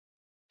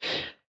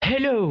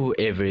Hello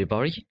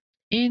everybody!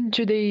 In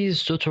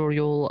today's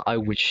tutorial, I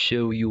will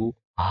show you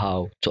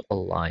how to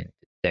align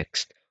the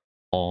text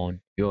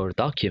on your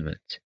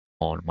document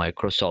on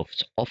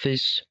Microsoft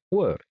Office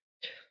Word.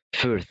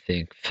 First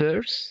thing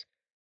first,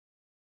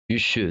 you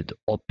should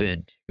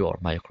open your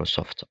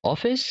Microsoft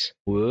Office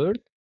Word,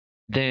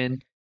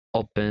 then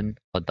open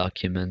a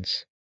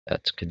document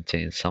that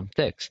contains some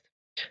text.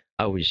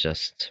 I will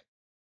just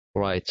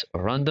write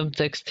a random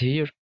text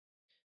here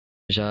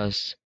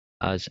just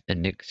as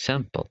an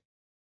example.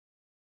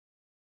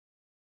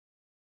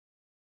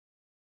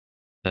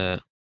 Uh,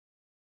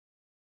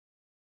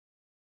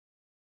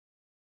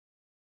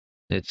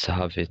 let's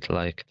have it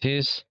like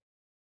this,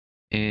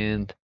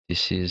 and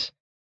this is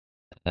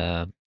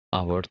uh,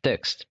 our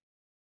text.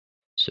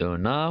 So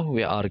now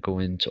we are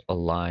going to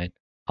align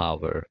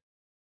our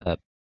uh,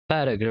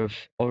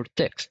 paragraph or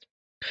text.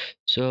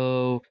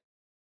 So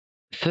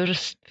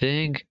first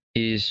thing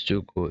is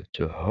to go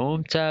to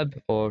Home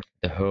tab or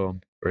the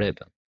Home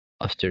ribbon.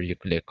 After you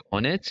click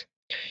on it,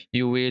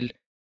 you will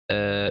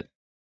uh,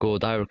 go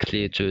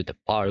directly to the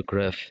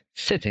paragraph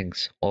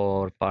settings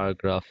or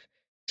paragraph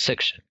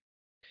section.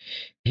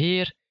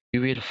 Here you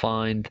will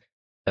find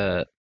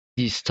uh,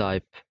 this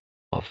type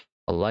of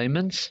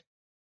alignments,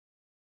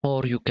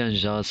 or you can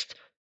just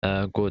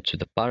go to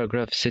the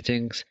paragraph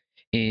settings,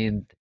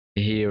 and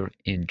here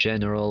in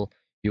general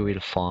you will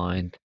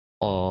find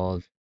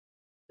all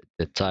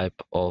the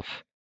type of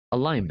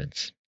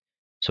alignments.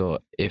 So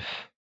if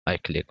I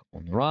click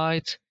on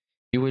right,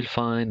 you will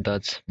find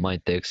that my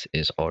text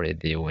is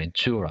already went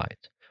to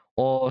right,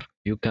 or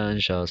you can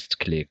just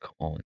click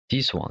on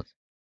this one.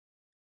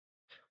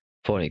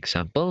 For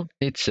example,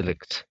 let's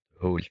select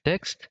whole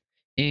text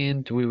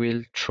and we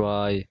will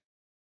try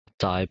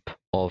type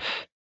of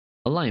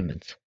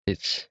alignment.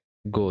 Let's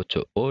go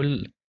to all,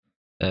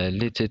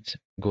 let it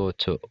go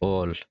to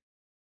all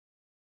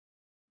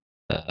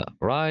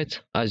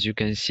right. As you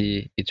can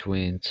see, it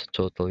went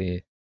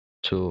totally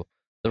to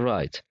the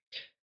right.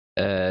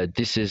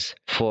 This is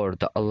for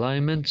the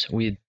alignment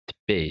with the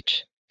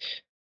page.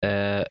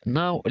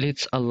 Now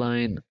let's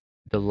align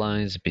the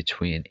lines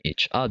between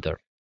each other.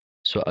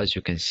 So as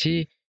you can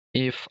see,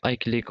 if I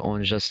click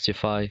on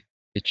justify,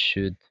 it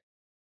should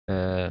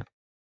uh,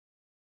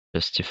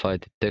 justify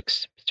the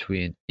text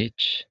between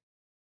each.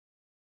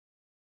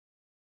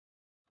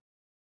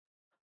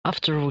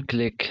 After we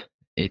click,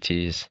 it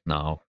is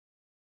now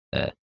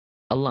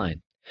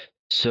aligned.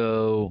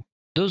 So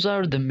those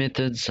are the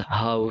methods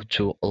how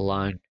to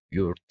align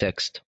your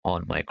text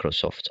on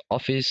Microsoft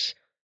Office.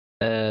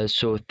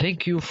 So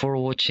thank you for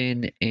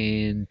watching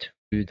and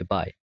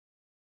goodbye.